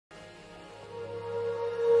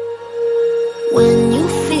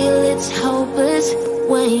it's hopeless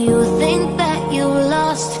when you think that you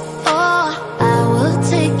lost. Oh, I will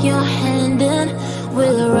take your hand and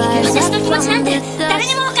we'll rise up from the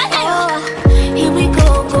dust. Oh, here we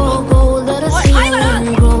go, go, go, let us heal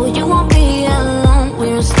and grow. You won't be alone,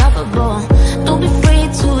 we're unstoppable. Don't be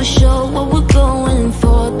afraid to show what we're going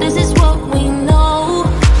for. This is what we know.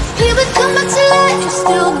 Here we come back to life, you're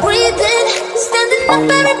still breathing. Standing up,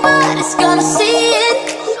 everybody's gonna see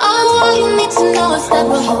it. Oh, all you need to know is that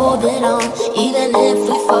we're holding on. Even if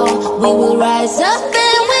we fall, we will rise up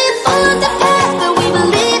and we follow the path that we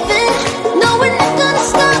believe in. No, we're not gonna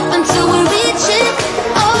stop until we reach it.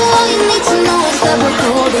 Oh, all you need to know is that we're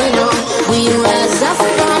holding on. We rise up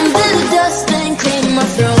from the dust and clean my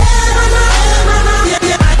throat.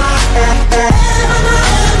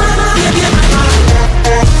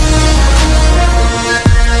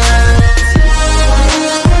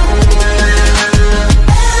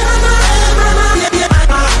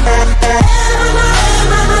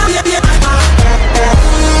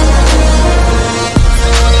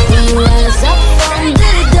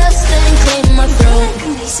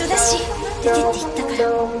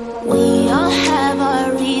 We all have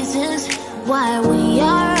our reasons why we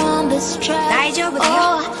are on this track.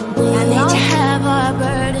 Oh, we all have our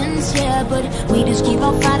burdens, yeah, but we just keep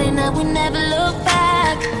on fighting and we never look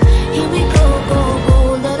back. Here we go, go, go,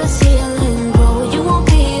 let us heal and grow. You won't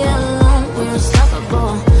be alone, we're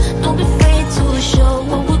unstoppable. Don't be afraid to show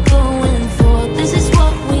what we're going for. This is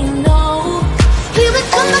what we know. Here we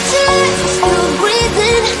come back to life, we're still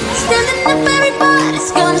breathing. Standing up,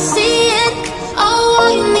 everybody's gonna see it. All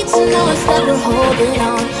you need to know is that we're holding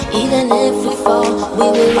on. Even if we fall, we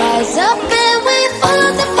will rise up and we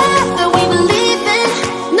follow the path that we believe in.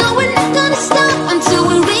 No, we're not gonna stop until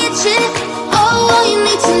we reach it. All you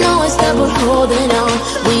need to know is that we're holding on.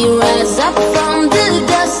 We rise up from